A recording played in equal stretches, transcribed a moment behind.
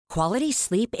Quality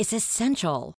sleep is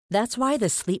essential. That's why the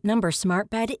Sleep Number Smart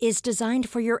Bed is designed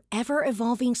for your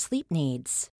ever-evolving sleep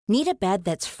needs. Need a bed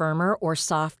that's firmer or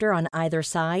softer on either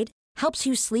side? Helps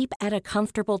you sleep at a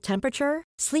comfortable temperature?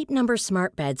 Sleep Number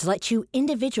Smart Beds let you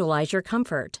individualize your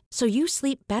comfort, so you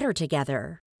sleep better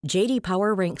together. J.D.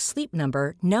 Power ranks Sleep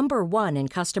Number number 1 in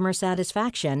customer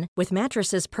satisfaction with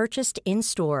mattresses purchased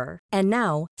in-store. And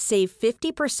now, save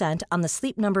 50% on the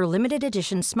Sleep Number Limited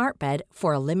Edition Smart Bed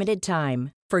for a limited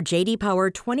time. For J.D. Power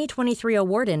 2023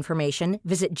 award information,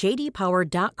 visit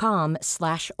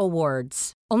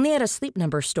jdpower.com/awards. Only at a Sleep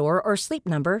Number store or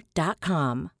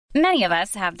sleepnumber.com. Many of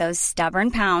us have those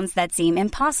stubborn pounds that seem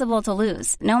impossible to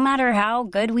lose, no matter how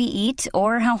good we eat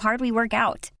or how hard we work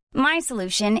out. My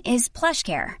solution is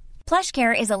PlushCare.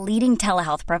 PlushCare is a leading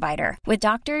telehealth provider with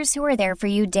doctors who are there for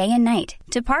you day and night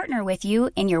to partner with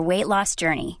you in your weight loss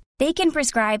journey. They can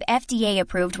prescribe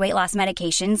FDA-approved weight loss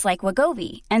medications like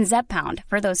Wegovy and Zepbound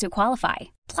for those who qualify.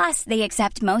 Plus, they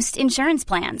accept most insurance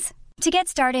plans. To get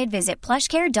started, visit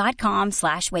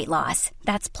plushcare.com/weightloss.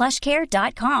 That's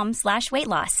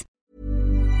plushcare.com/weightloss.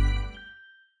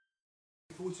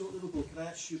 Before we talk Liverpool, can I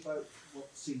ask you about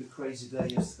what seemed a crazy day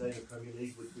yesterday in the Premier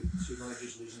League with two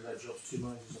managers losing their jobs, two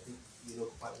managers I think you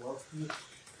know quite well.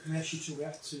 Can I ask you to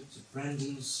react to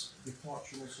Brandon's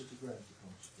departure and also to Graham's departure?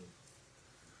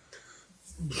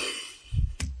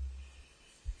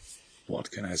 What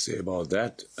can I say about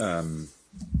that? I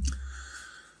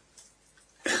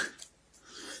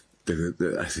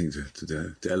think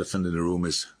the elephant in the room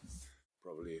is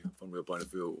probably, from your point of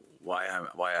view, why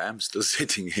I am still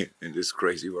sitting here in this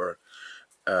crazy world.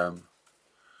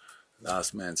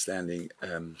 Last man standing.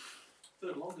 Third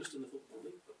longest in the Football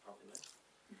League, apparently.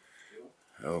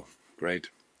 Oh, great.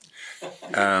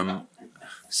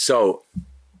 So,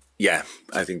 yeah,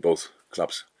 I think both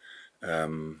clubs are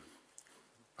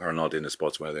not in the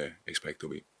spots where they expect to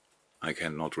be. I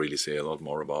cannot really say a lot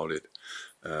more about it.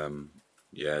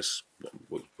 Yes,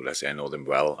 will I say I know them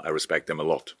well? I respect them a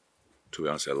lot. To be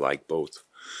honest, I like both.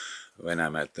 When I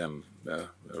met them, they're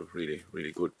really,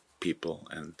 really good people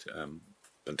and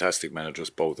fantastic managers,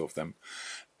 both of them.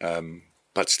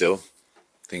 But still,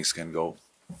 things can go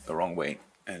the wrong way.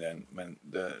 And then when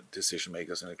the decision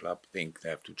makers in the club think they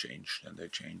have to change, then they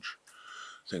change.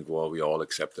 I think, well, we all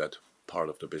accept that part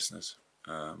of the business.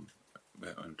 And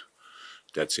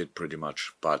that's it pretty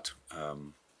much. But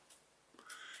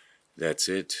that's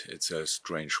it. It's a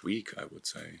strange week, I would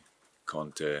say.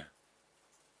 Conte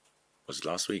was it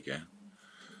last week, yeah?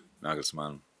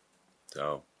 Nagelsmann.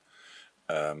 So,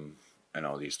 and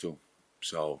all these two.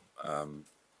 So,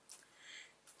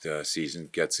 the season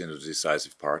gets into the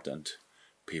decisive part and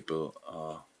people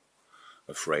are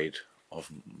afraid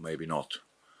of maybe not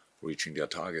reaching their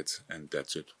targets, and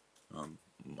that's it.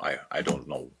 I don't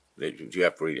know. You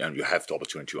have the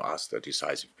opportunity to ask the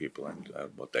decisive people and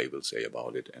what they will say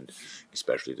about it, and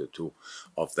especially the two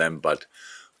of them. But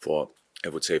I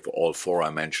would say for all four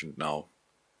I mentioned now,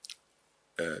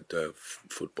 the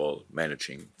football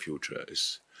managing future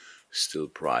is still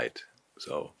bright.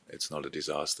 So it's not a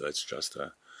disaster. It's just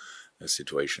a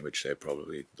situation which they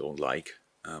probably don't like.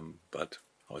 But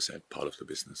how I said, part of the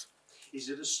business. Is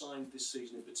it a sign this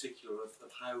season in particular of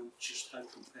how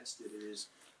competitive it is,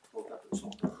 both at the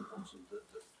top and at the bottom, that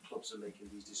clubs are making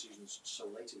these decisions so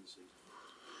late in the season?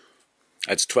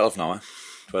 It's 12 now,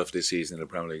 12 this season in the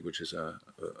Premier League, which is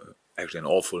actually an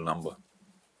awful number.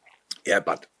 Yeah,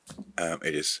 but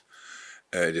it is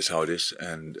how it is,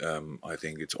 and I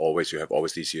think you have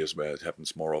always these years where it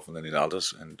happens more often than in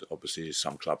others, and obviously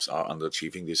some clubs are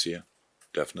underachieving this year.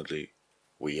 Definitely,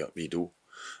 we do.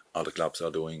 Other clubs are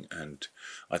doing, and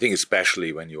I think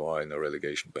especially when you are in a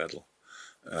relegation battle,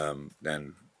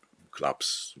 then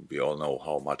clubs, we all know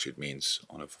how much it means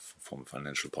from a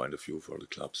financial point of view for the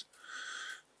clubs.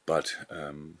 But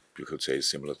you could say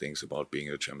similar things about being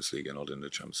in the Champions League and not in the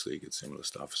Champions League. It's similar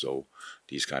stuff. So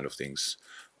these kind of things,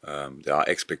 there are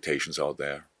expectations out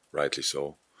there, rightly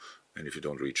so. And if you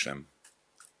don't reach them,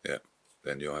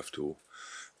 then you have to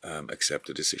accept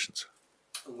the decisions.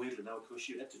 And weirdly now, of course,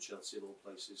 you head to Chelsea of all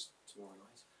places tomorrow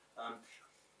night.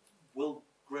 Will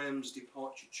Graham's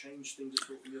departure change things at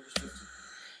all from your perspective?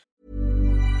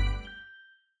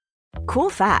 Cool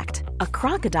fact, a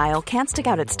crocodile can't stick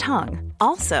out its tongue.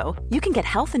 Also, you can get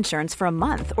health insurance for a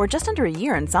month or just under a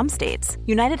year in some states.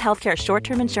 United Healthcare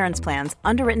short-term insurance plans,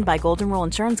 underwritten by Golden Rule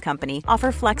Insurance Company,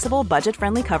 offer flexible,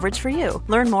 budget-friendly coverage for you.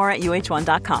 Learn more at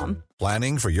uh1.com.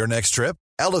 Planning for your next trip?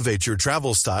 Elevate your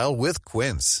travel style with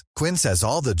Quince. Quince has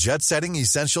all the jet-setting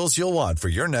essentials you'll want for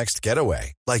your next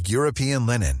getaway, like European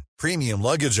linen, premium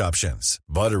luggage options,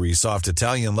 buttery soft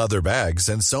Italian leather bags,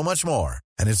 and so much more.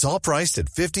 And it's all priced at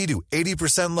 50 to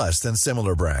 80% less than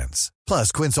similar brands.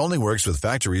 Plus, Quince only works with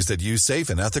factories that use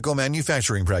safe and ethical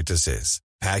manufacturing practices.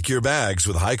 Pack your bags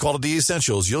with high-quality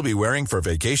essentials you'll be wearing for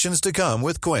vacations to come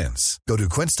with Quince. Go to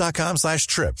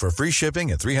quince.com/trip for free shipping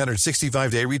and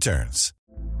 365-day returns.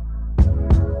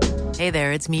 Hey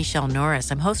there, it's Michelle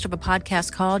Norris. I'm host of a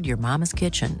podcast called Your Mama's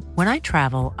Kitchen. When I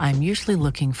travel, I'm usually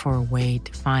looking for a way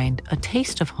to find a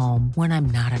taste of home when I'm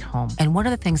not at home. And one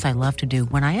of the things I love to do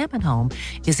when I am at home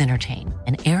is entertain.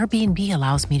 And Airbnb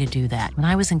allows me to do that. When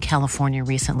I was in California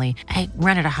recently, I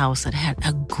rented a house that had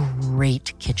a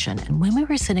great kitchen. And when we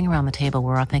were sitting around the table,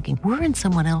 we're all thinking, we're in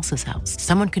someone else's house.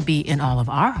 Someone could be in all of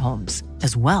our homes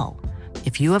as well.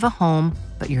 If you have a home,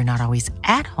 but you're not always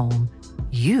at home,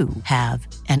 you have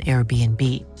an Airbnb.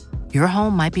 Your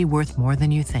home might be worth more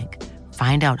than you think.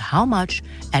 Find out how much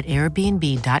at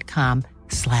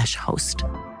airbnb.com/host.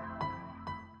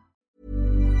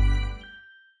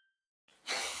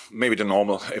 Maybe the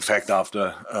normal effect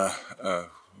after a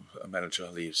manager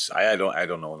leaves. I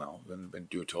don't know now. When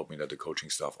you told me that the coaching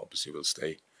staff obviously will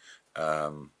stay,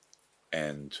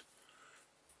 and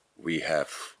we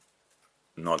have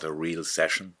not a real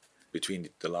session between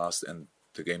the last and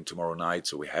the game tomorrow night,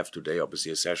 so we have today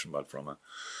obviously a session, but from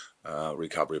a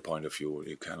recovery point of view,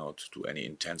 you cannot do any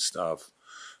intense stuff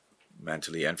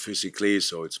mentally and physically,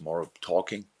 so it's more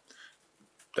talking.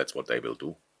 That's what they will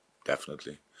do,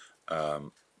 definitely.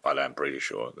 But I'm pretty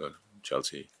sure that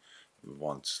Chelsea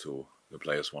the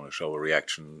players want to show a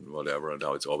reaction, whatever, and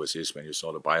how it always is. When you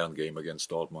saw the Bayern game against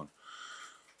Dortmund,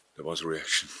 there was a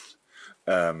reaction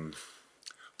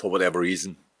for whatever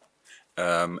reason,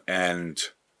 and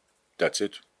that's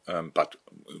it. But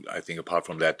I think apart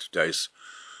from that, there is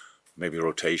maybe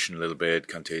rotation a little bit.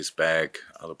 Kante's back.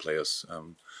 Other players,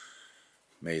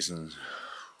 Mason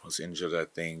was injured, I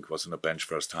think, was on the bench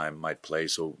first time, might play.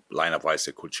 So lineup-wise,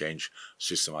 they could change.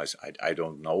 System-wise, I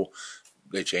don't know.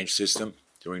 They changed system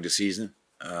during the season,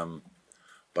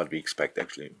 but we expect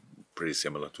actually pretty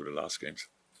similar to the last games.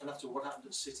 And after what happened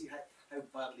at City, how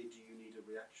badly do you need a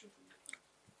reaction from them?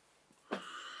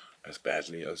 As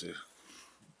badly as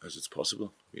it's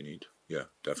possible, we need. Yeah,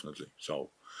 definitely.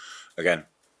 So, again,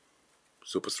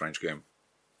 super strange game.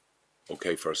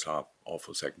 Okay, first half,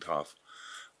 awful second half.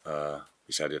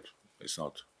 We said it's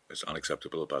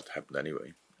unacceptable, but happened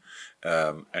anyway.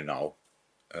 And now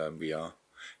we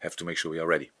have to make sure we are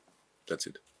ready. That's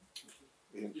it.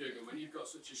 Jurgen, when you've got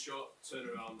such a short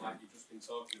turnaround like you've just been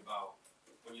talking about,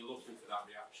 when you're looking for that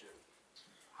reaction,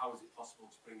 how is it possible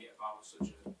to bring it about such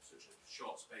a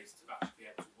short space to actually be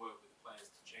able to work with the players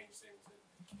to change things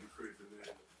and improve the mood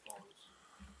and the performance?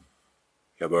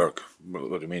 Yeah, work.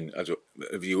 What do you mean?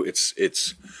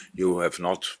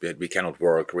 We cannot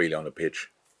work really on the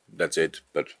pitch. That's it.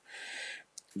 But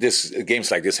games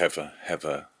like this have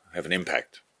an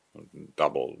impact.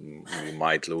 Double. You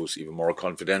might lose even more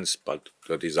confidence, but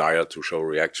the desire to show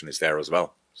reaction is there as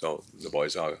well. So the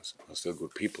boys are still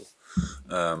good people,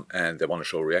 and they want to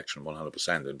show reaction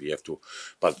 100%. And we have to.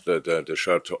 But the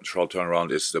short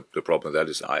turnaround is the problem. That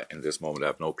is, in this moment I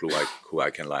have no clue who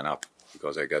I can line up,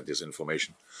 because I got this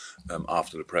information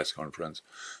after the press conference,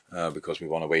 because we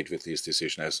want to wait with this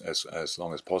decision as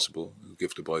long as possible,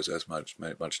 give the boys as much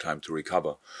time to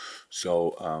recover.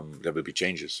 So there will be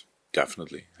changes,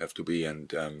 definitely have to be,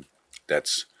 and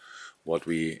that's what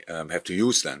we have to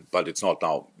use then. But it's not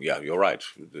now. Yeah, you're right.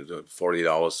 The 48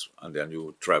 hours, and then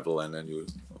you travel, and then you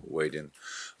wait in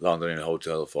London in a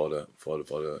hotel for the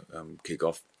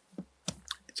kickoff.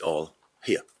 It's all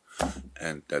here,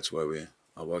 and that's where we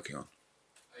are working on.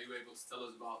 Are you able to tell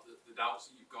us about the doubts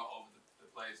that you've got over the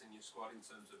players in your squad in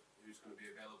terms of who's going to be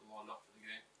available or not for the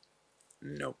game?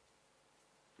 No.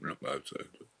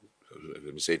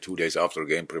 Let me say 2 days after a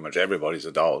game, pretty much everybody's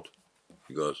a doubt.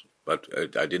 But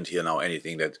I didn't hear now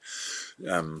anything that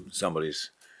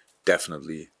somebody's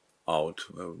definitely out.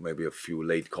 Maybe a few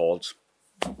late calls.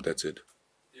 That's it.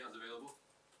 Diaz available?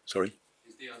 Sorry?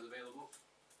 Is Diaz available?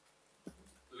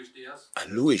 Luis Diaz?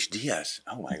 Luis Diaz.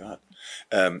 Oh my God.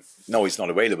 No, he's not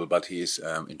available, but he is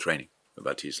in training.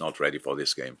 But he's not ready for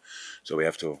this game. So we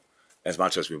have to, as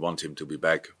much as we want him to be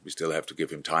back, we still have to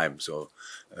give him time. So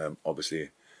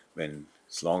obviously,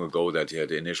 it's long ago that he had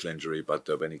the initial injury, but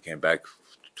when he came back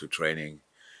to training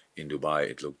in Dubai,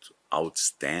 it looked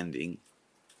outstanding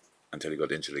until he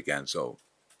got injured again. So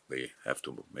we have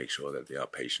to make sure that we are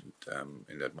patient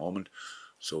in that moment.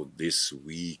 So this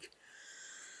week,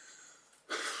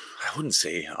 I wouldn't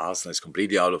say Arsenal is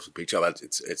completely out of the picture, but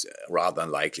it's rather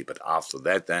unlikely. But after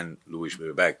that, then Luis will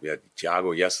be back. We had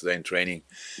Thiago yesterday in training,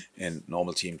 in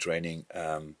normal team training,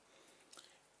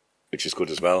 which is good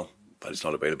as well. But it's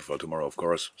not available for tomorrow, of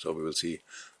course. So we will see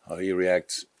how he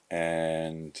reacts,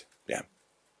 and yeah,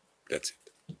 that's it.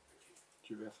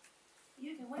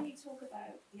 Jurgen, when you talk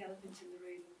about the elephant in the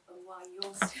room and why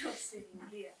you're still sitting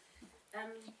here,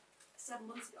 7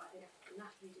 months ago, I think after the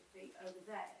Napoli defeat over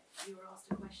there, you were asked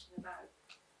a question about,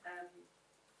 I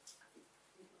think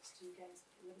we lost 2 games,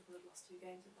 Liverpool had lost 2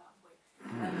 games at that point,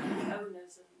 and the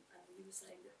owners, and you were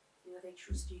saying that they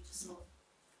trust you to sort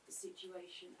the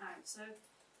situation out. So,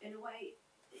 in a way,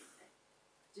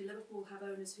 do Liverpool have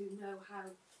owners who know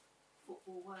how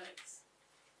football works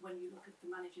when you look at the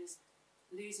managers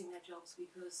losing their jobs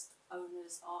because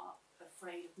owners are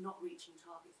afraid of not reaching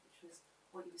targets, which was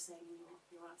what you were saying in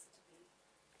your answer to me?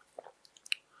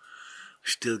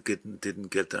 Still didn't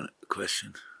get the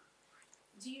question.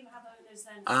 Do you have owners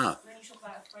then, when you talk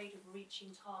about afraid of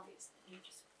reaching targets, that you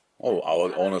just...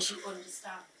 our owners...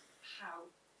 understand how...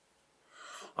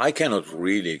 I cannot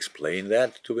really explain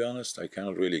that, to be honest. I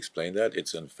cannot really explain that.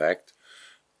 It's in fact...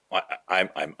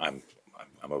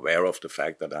 I'm aware of the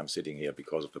fact that I'm sitting here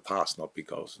because of the past, not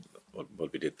because of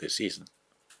what we did this season.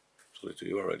 So to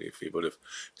you already, if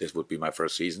this would be my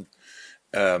first season,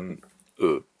 that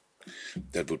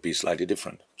would be slightly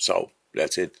different. So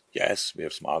that's it. Yes, we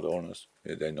have smart owners.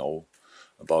 They know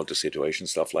about the situation,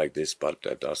 stuff like this, but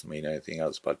that doesn't mean anything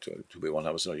else. But to be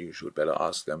 100%, you should better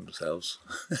ask themselves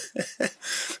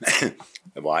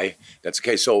why that's the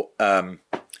case. So, yeah.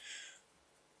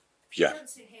 You don't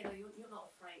sit here, though. You're not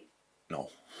afraid. No.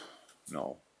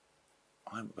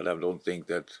 But I don't think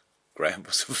that Graham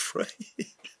was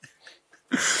afraid.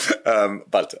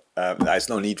 But there's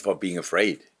no need for being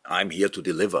afraid. I'm here to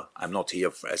deliver. I'm not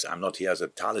here as a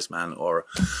talisman or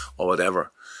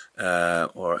whatever,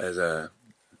 or as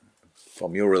for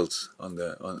murals on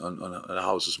the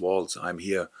house's walls. I'm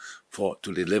here to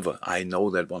deliver. I know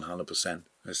that 100%.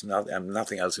 I'm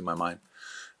nothing else in my mind.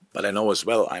 But I know as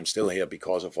well I'm still here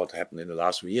because of what happened in the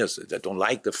last few years. I don't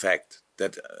like the fact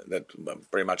that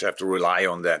pretty much I have to rely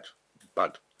on that.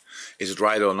 But is it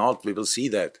right or not? We will see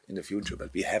that in the future.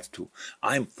 But we have to.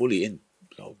 I'm fully in.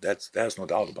 So there's no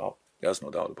doubt about.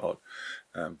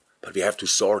 But we have to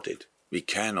sort it. We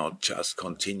cannot just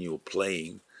continue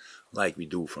playing like we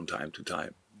do from time to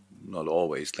time. Not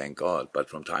always, thank God, but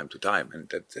from time to time, and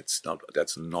that's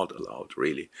not allowed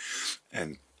really.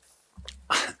 And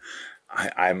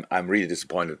I'm really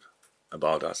disappointed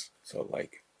about us. So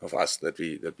of us that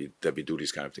we do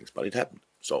these kind of things, but it happened.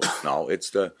 So now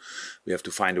we have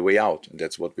to find a way out, and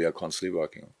that's what we are constantly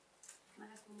working on. Can I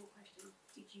ask one more question?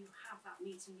 Did you have that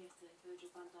meeting yesterday? Virgil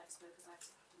van Dijk spoke about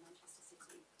it after Manchester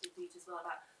City defeat as well,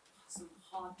 about some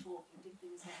hard talking. Did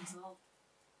things get resolved?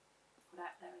 Put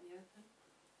out there in the open?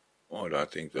 Oh, I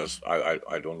think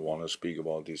I don't want to speak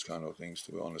about these kind of things,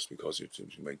 to be honest, because you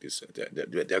make this.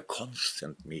 They're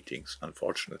constant meetings,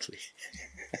 unfortunately.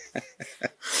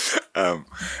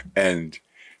 And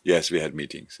yes, we had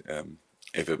meetings.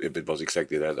 If it was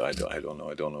exactly that, I don't know.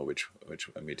 I don't know which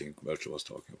meeting Virgil was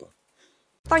talking about.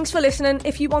 Thanks for listening.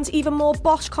 If you want even more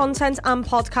Bosch content and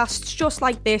podcasts just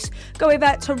like this, go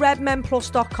over to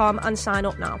redmenplus.com and sign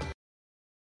up now.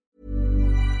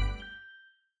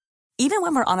 Even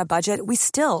when we're on a budget, we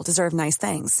still deserve nice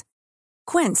things.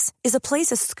 Quince is a place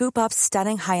to scoop up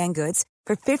stunning high-end goods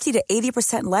for 50 to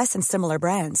 80% less than similar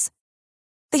brands.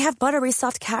 They have buttery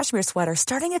soft cashmere sweaters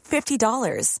starting at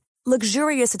 $50,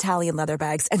 luxurious Italian leather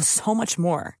bags, and so much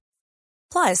more.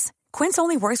 Plus, Quince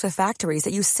only works with factories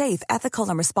that use safe, ethical,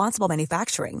 and responsible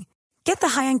manufacturing. Get the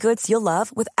high-end goods you'll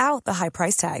love without the high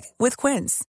price tag with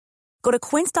Quince. Go to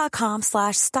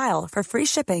quince.com/style for free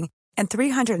shipping and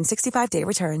 365-day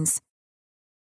returns.